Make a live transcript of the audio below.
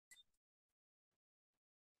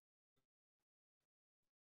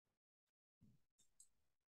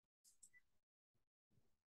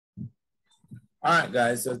All right,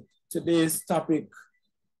 guys, so today's topic,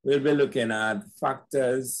 we'll be looking at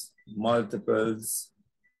factors, multiples,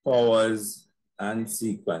 powers, and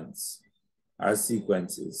sequences.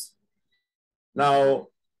 Now,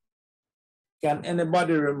 can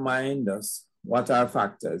anybody remind us what are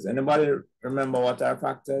factors? Anybody remember what are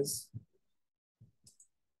factors?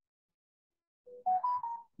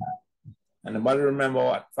 Anybody remember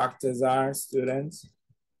what factors are, students?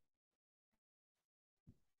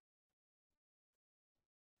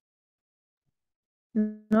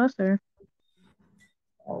 No, sir.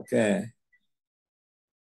 Okay.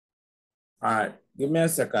 All right, give me a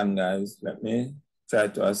second, guys. Let me try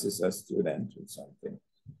to assist a student with something.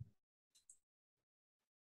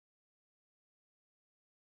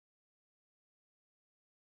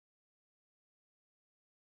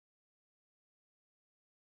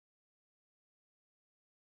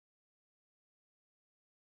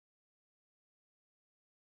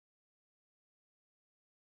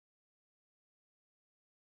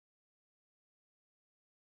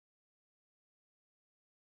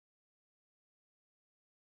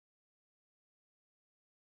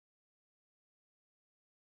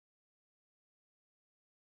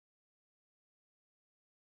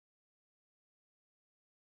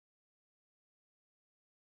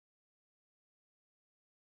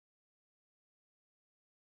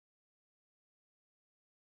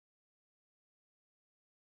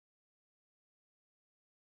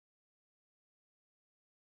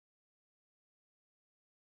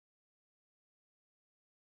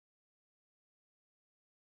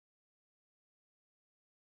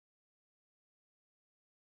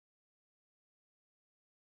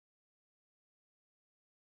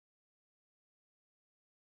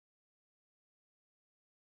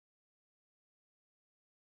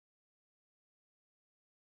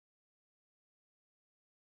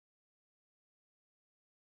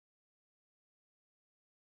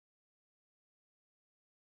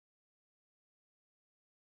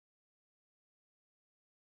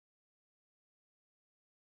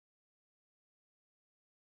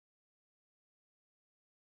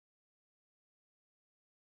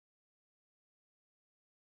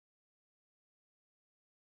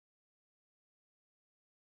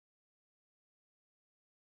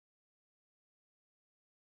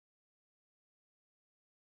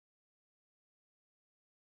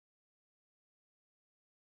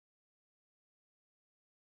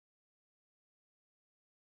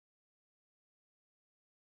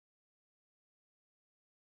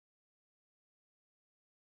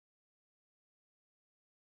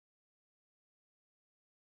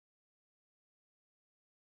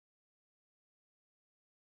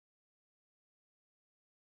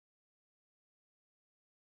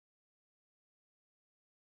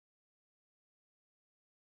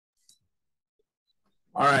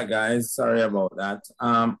 All right, guys, sorry about that.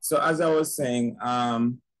 So as I was saying, I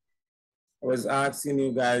was asking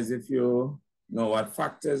you guys if you know what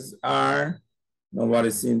factors are.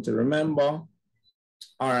 Nobody seemed to remember.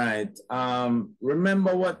 All right,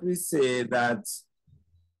 remember what we say that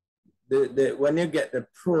when you get the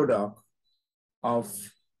product of,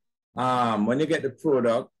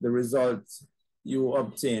 the result you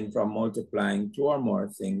obtain from multiplying two or more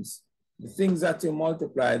things, the things that you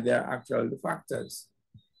multiply, they're actually the factors.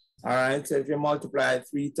 All right, so if you multiply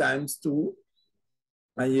 3 times 2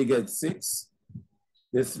 and you get 6,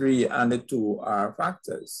 the 3 and the 2 are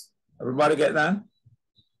factors. Everybody get that?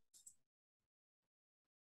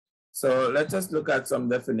 So let's just look at some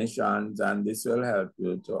definitions and this will help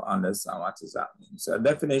you to understand what is happening. So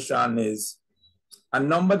definition is a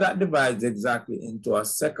number that divides exactly into a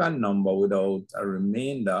second number without a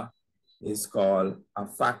remainder is called a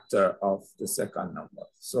factor of the second number.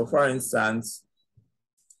 So for instance,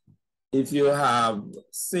 if you have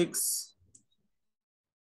 6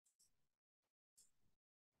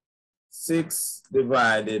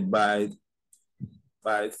 divided by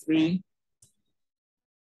 3,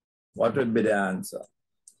 what would be the answer?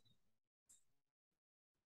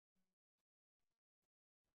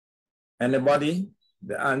 Anybody?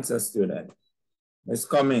 The answer, student. Ms.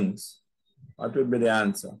 Cummings, what would be the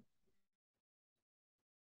answer?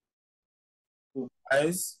 2,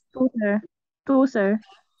 guys? 2, sir. 2, sir.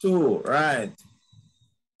 2, right.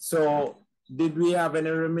 So did we have any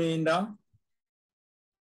remainder?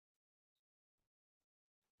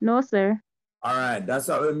 No, sir. All right, that's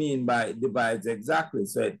what we mean by it divides exactly.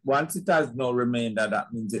 So once it has no remainder,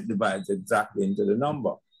 that means it divides exactly into the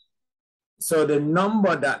number. So the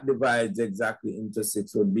number that divides exactly into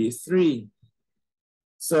 6 would be 3.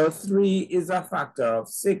 So 3 is a factor of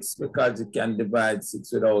 6 because it can divide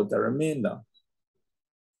 6 without a remainder.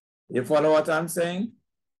 You follow what I'm saying?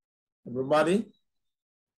 Everybody?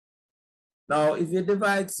 Now, if you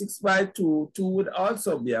divide 6 by 2, 2 would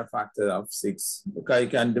also be a factor of 6 because you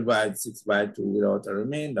can divide 6 by 2 without a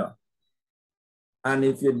remainder. And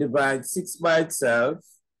if you divide 6 by itself,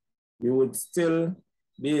 you would still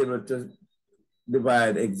be able to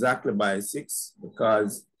divide exactly by 6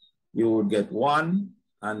 because you would get 1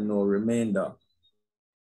 and no remainder.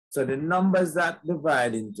 So the numbers that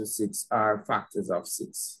divide into 6 are factors of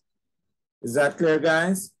 6. Is that clear,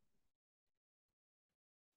 guys?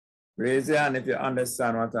 Raise your hand if you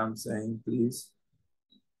understand what I'm saying, please.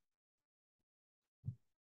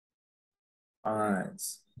 All right.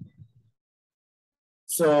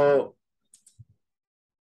 So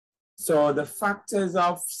the factors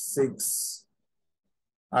of 6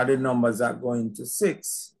 are the numbers that go into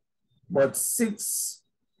 6. But 6,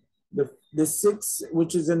 the 6,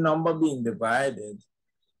 which is a number being divided,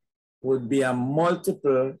 would be a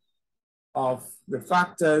multiple of the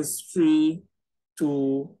factors 3,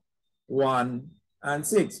 2, 1, and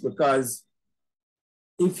 6, because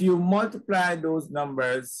if you multiply those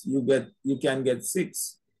numbers, you can get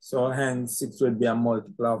 6. So hence 6 would be a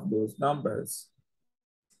multiple of those numbers.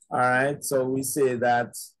 All right, so we say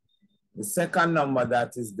that the second number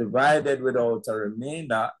that is divided without a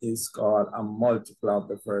remainder is called a multiple of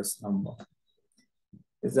the first number.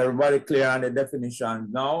 Is everybody clear on the definition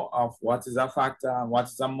now of what is a factor and what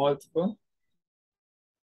is a multiple?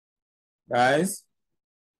 Guys,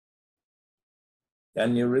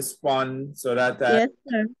 can you respond so that Yes,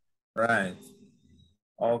 sir. Right.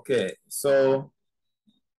 Okay, so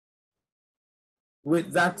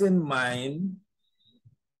with that in mind,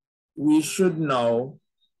 we should now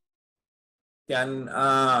can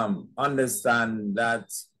understand that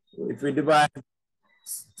if we divide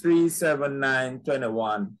 3, 7, 9,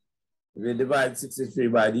 21, if we divide 63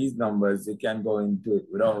 by these numbers, it can go into it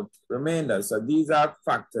without remainder. So these are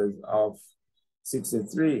factors of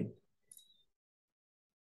 63.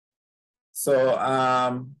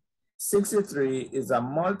 So 63 is a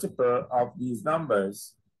multiple of these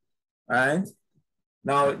numbers, right?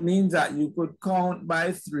 Now it means that you could count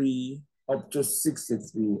by 3 up to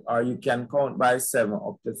 63, or you can count by 7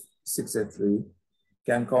 up to 63,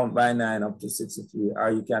 can count by 9 up to 63,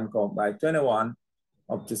 or you can count by 21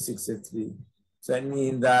 up to 63. So it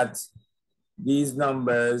means that these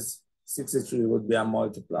numbers, 63 would be a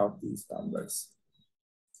multiple of these numbers.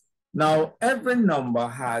 Now, every number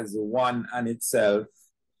has 1 and itself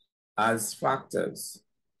as factors,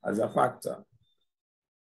 as a factor.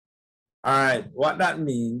 All right, what that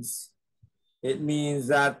means, it means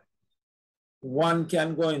that 1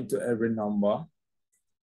 can go into every number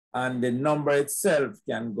and the number itself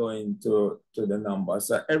can go into the number.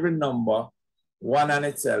 So every number, 1 and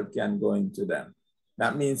itself can go into them.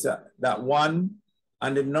 That means that 1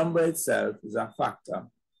 and the number itself is a factor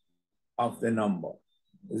of the number.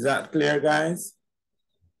 Is that clear, guys?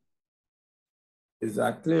 Is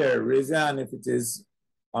that clear? Raise your hand if it is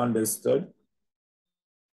understood.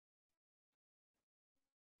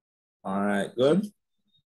 All right, good.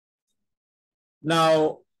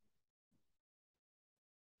 Now,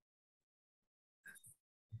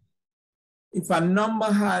 if a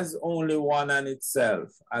number has only 1 and itself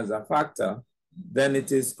as a factor, then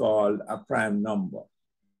it is called a prime number.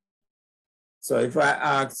 So if I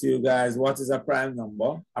ask you guys, what is a prime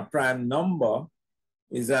number? A prime number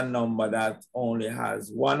is a number that only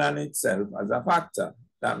has 1 and itself as a factor.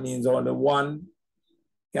 That means only 1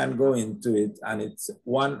 can go into it, and it's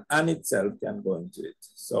 1 and itself can go into it.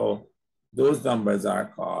 So those numbers are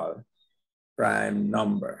called prime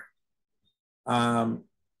number.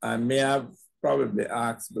 I may have probably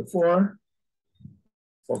asked before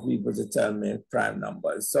for people to tell me prime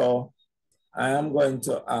numbers. So I am going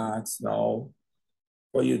to ask now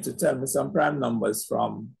for you to tell me some prime numbers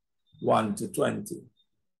from 1 to 20.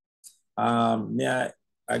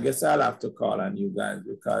 I guess I'll have to call on you guys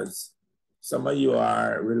because some of you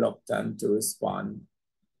are reluctant to respond.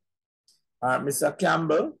 Mr.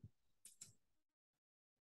 Campbell?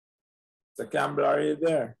 Mr. Campbell, are you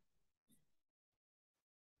there?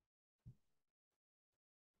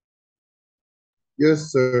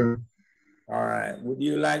 Yes, sir. All right. Would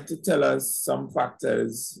you like to tell us some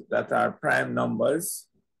factors that are prime numbers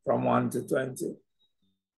from 1 to 20?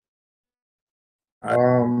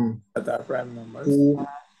 That are prime numbers.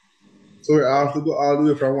 So we have to go all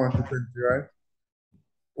the way from 1 to 20, right?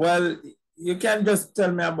 Well, you can just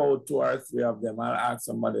tell me about 2 or 3 of them. I'll ask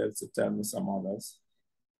somebody else to tell me some others.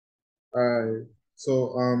 All right.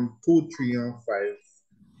 So 2, 3, and 5.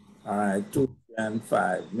 All right, 2, 3, and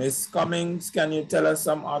 5. Miss Cummings, can you tell us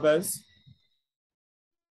some others?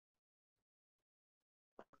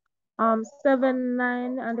 7,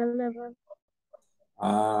 9, and 11.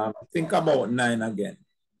 Think about 9 again.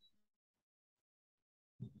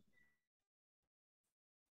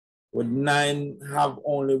 Would 9 have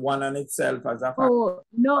only 1 on itself as a factor? Oh,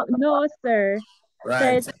 no, sir.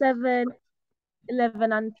 Right. Said 7,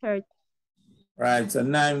 11, and 30. Right, so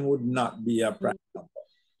 9 would not be a prime number.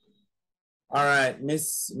 All right,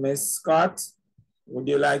 Miss Scott, would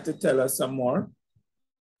you like to tell us some more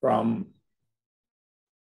from,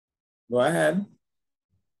 go ahead.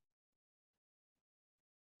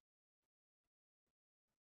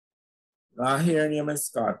 Not hearing you, Miss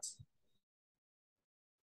Scott.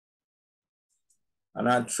 I'm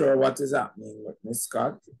not sure what is happening with Miss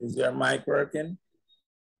Scott. Is your mic working?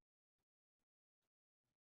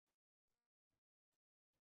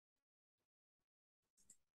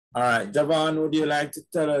 All right, Javon, would you like to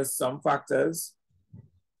tell us some factors?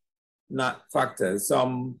 Not factors,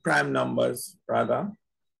 some prime numbers, rather.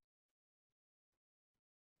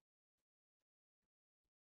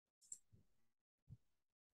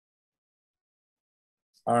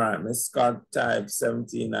 All right, Miss Scott type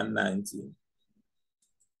 17 and 19.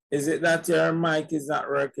 Is it that your mic is not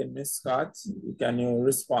working, Miss Scott? Can you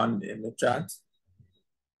respond in the chat?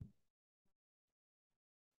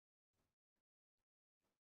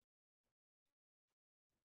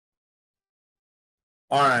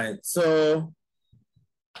 All right, so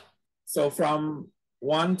from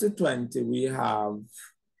 1 to 20, we have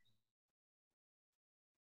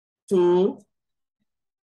 2,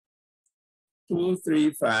 2,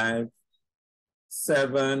 3, 5,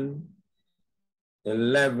 7,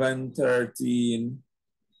 11, 13,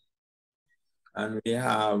 and we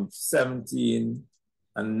have 17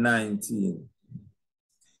 and 19.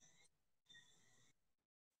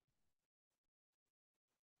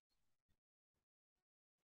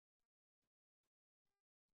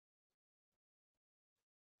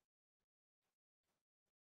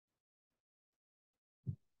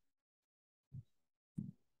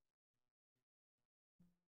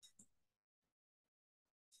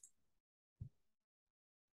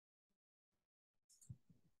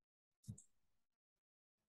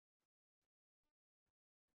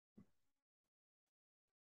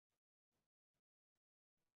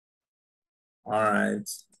 All right.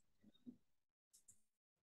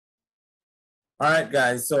 All right,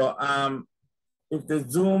 guys. So if the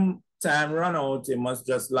Zoom time run out, you must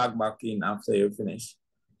just log back in after you finish.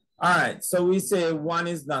 All right, so we say 1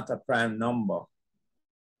 is not a prime number.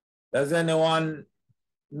 Does anyone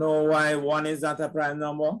know why 1 is not a prime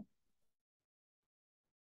number?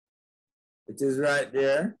 It is right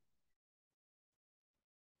there.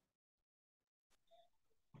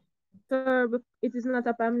 Sir, it is not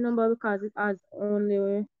a prime number because it has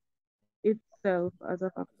only itself as a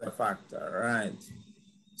factor. A factor, right.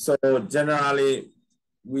 So generally,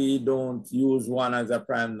 we don't use 1 as a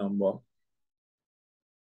prime number. All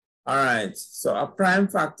right, so a prime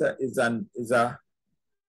factor is a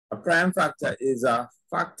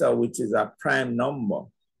factor which is a prime number.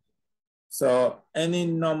 So any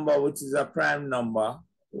number which is a prime number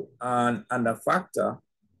and a factor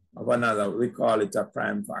of another, we call it a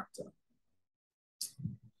prime factor.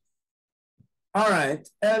 All right,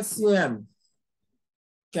 LCM.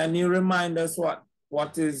 Can you remind us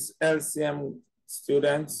what is LCM,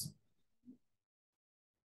 students?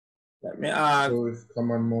 Let me ask. Lowest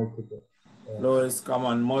common multiple. Lowest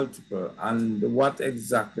common multiple. And what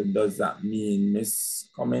exactly does that mean, Miss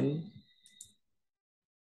Cumming?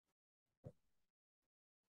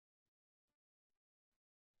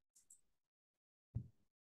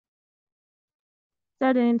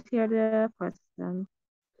 I didn't hear the question.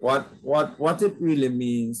 What it really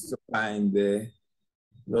means to find the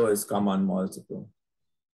lowest common multiple?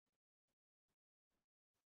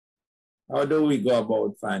 How do we go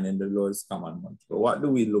about finding the lowest common multiple? What do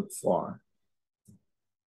we look for?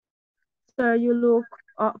 So you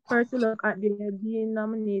first you look at the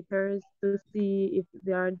denominators to see if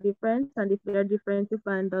they are different, and if they are different, you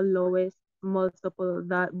find the lowest multiple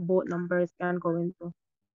that both numbers can go into.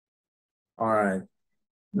 All right.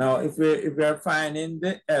 Now, if we're finding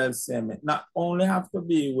the LCM, it not only have to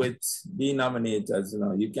be with denominators,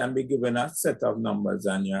 you can be given a set of numbers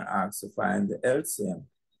and you're asked to find the LCM.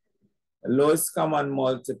 The lowest common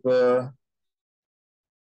multiple.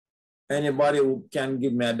 Anybody who can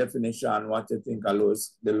give me a definition what you think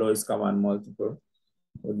the lowest common multiple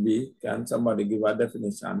would be? Can somebody give a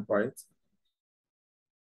definition for it?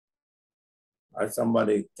 Or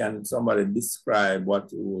can somebody describe what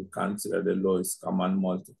you would consider the lowest common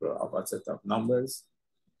multiple of a set of numbers?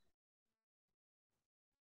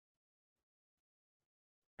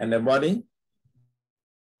 Anybody?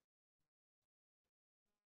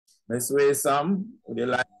 Ms. Waysam, would you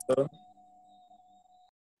like to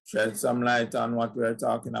shed some light on what we're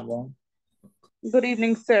talking about? Good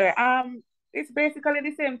evening, sir. It's basically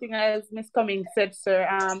the same thing as Miss Cummings said, sir.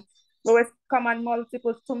 Lowest common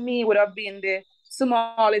multiples to me would have been the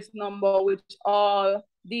smallest number which all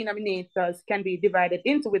denominators can be divided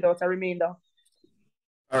into without a remainder.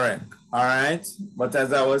 Correct. All right. But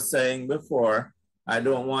as I was saying before, I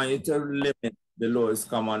don't want you to limit the lowest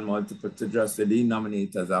common multiple to just the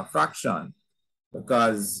denominators of fraction,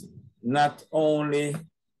 because not only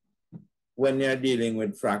when you're dealing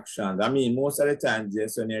with fractions, I mean, most of the times,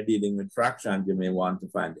 yes, when you're dealing with fractions, you may want to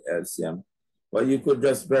find the LCM, but you could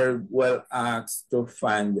just very well ask to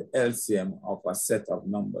find the LCM of a set of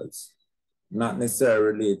numbers, not necessarily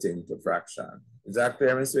relating to fraction. Is that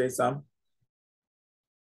clear, Ms. Waysam?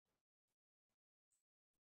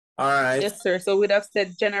 All right. Yes, sir. So we'd have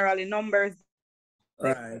said generally numbers.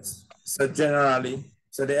 Right. So generally,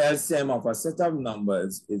 so the LCM of a set of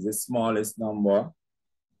numbers is the smallest number.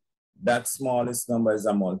 That smallest number is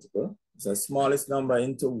a multiple. It's the smallest number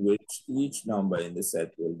into which each number in the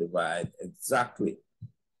set will divide exactly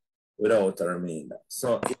without a remainder.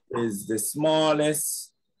 So it is the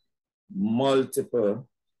smallest multiple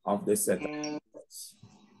of the set of numbers.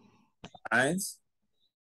 Right?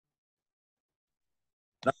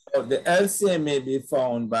 Now, the LCM may be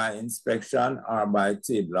found by inspection or by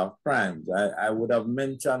table of primes. I would have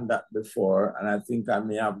mentioned that before, and I think I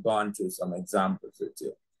may have gone through some examples with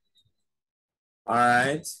you. All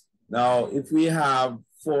right. Now, if we have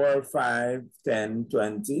 4, 5, 10,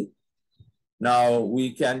 20, now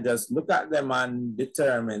we can just look at them and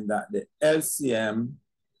determine that the LCM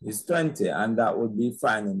is 20, and that would be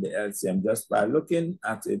finding the LCM just by looking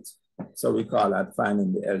at it. So we call that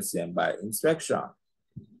finding the LCM by inspection.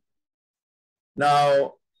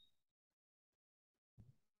 Now,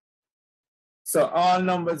 so all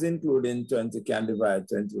numbers including 20 can divide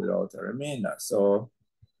 20 without a remainder. So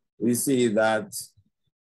we see that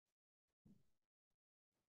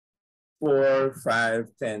 4, 5,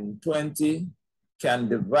 10, 20 can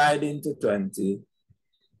divide into 20.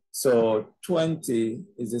 So 20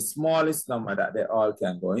 is the smallest number that they all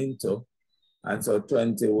can go into. And so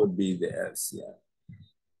 20 would be the LCM.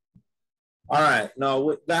 All right, now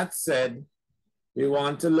with that said, we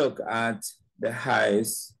want to look at the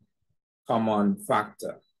highest common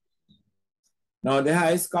factor. Now the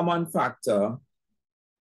highest common factor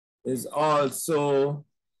is also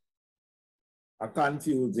a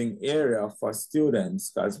confusing area for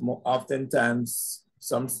students, because oftentimes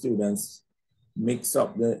some students mix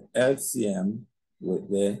up the LCM with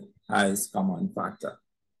the highest common factor.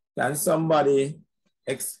 Can somebody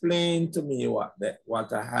explain to me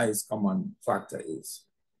what a highest common factor is?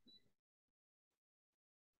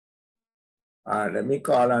 All right, let me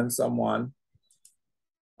call on someone.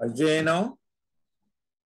 Jano?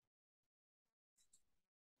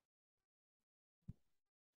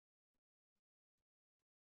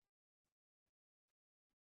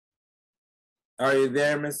 Are you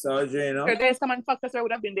there, Mr. Jano? The highest common factor, sir,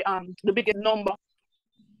 would have been the biggest number.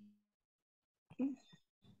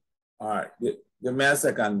 All right, give me a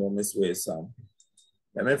second, Ms. Waysam.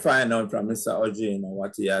 Let me find out from Mr. Ojino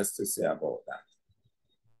what he has to say about that.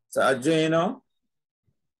 So, Ojino?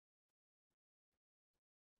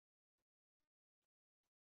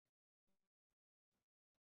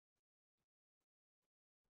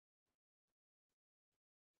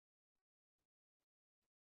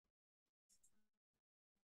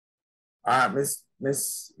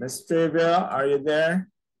 Miss Trivia, are you there?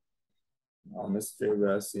 Oh, Miss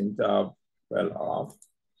Trivia seemed to have fell off.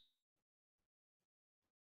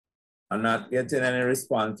 I'm not getting any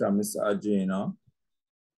response from Mr. Agino.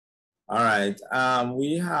 All right,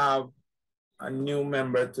 we have a new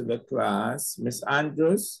member to the class. Miss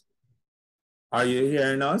Andrews, are you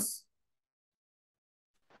hearing us?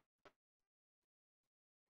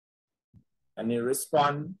 Can you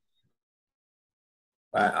respond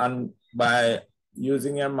by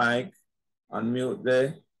using your mic, unmute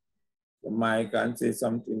the mic and say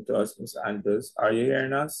something to us, Miss Andrews. Are you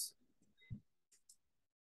hearing us?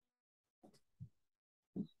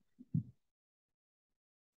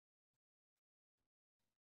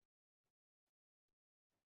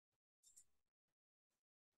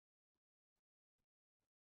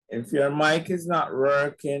 If your mic is not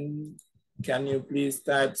working, can you please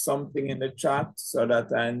type something in the chat so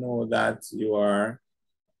that I know that you are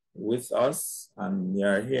with us and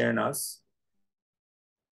you're hearing us?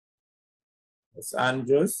 Miss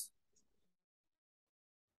Andrews.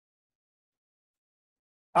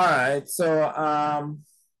 All right, so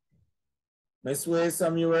Ms.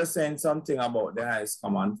 Waysam, you were saying something about the highest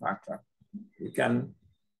common factor. You can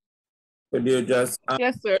Could you just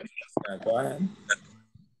Yes, sir. go ahead?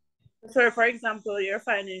 Sir, for example, you're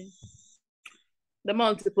finding the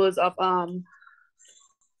multiples of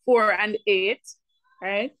 4 and 8,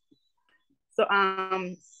 right? So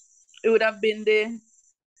it would have been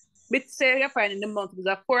say you're finding the multiples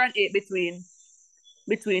of 4 and 8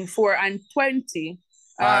 between 4 and 20.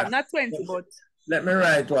 Not 20, but let me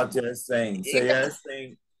write what you're saying. So you're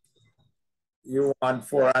saying you want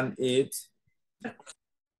 4 and 8.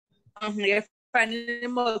 You're finding the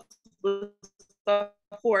multiples of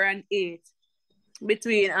 4 and 8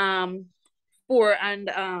 between 4 and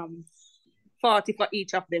 40 for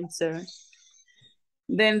each of them, sir.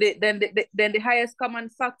 Then the highest common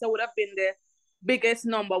factor would have been the biggest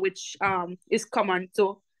number, which is common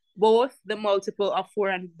to both the multiple of 4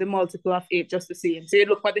 and the multiple of 8, just the same. So you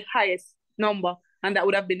look for the highest number, and that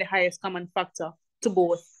would have been the highest common factor to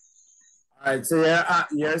both. All right, so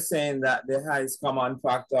you're saying that the highest common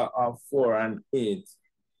factor of 4 and 8.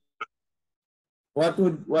 What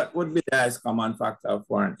would be the highest common factor of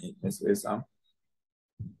 4 and 8, Ms. Wissam?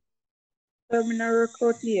 Terminal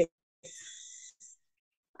record here.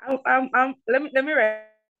 Let me write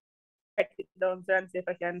it down and see if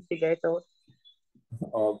I can figure it out.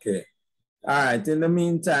 Okay. All right. In the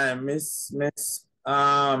meantime, Miss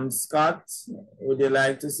Scott, would you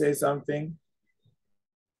like to say something?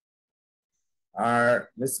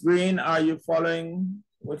 Miss Green, are you following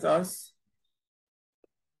with us?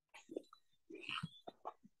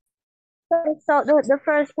 So the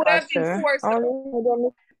first Would have been quarter 4,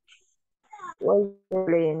 sir. was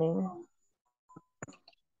explaining.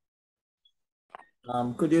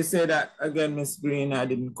 Could you say that again, Miss Green? I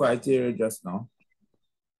didn't quite hear you just now.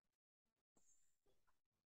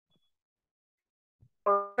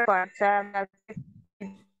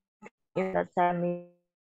 In that time.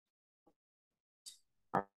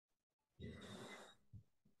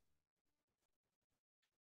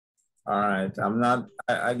 All right.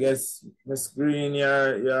 I guess Miss Green,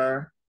 you're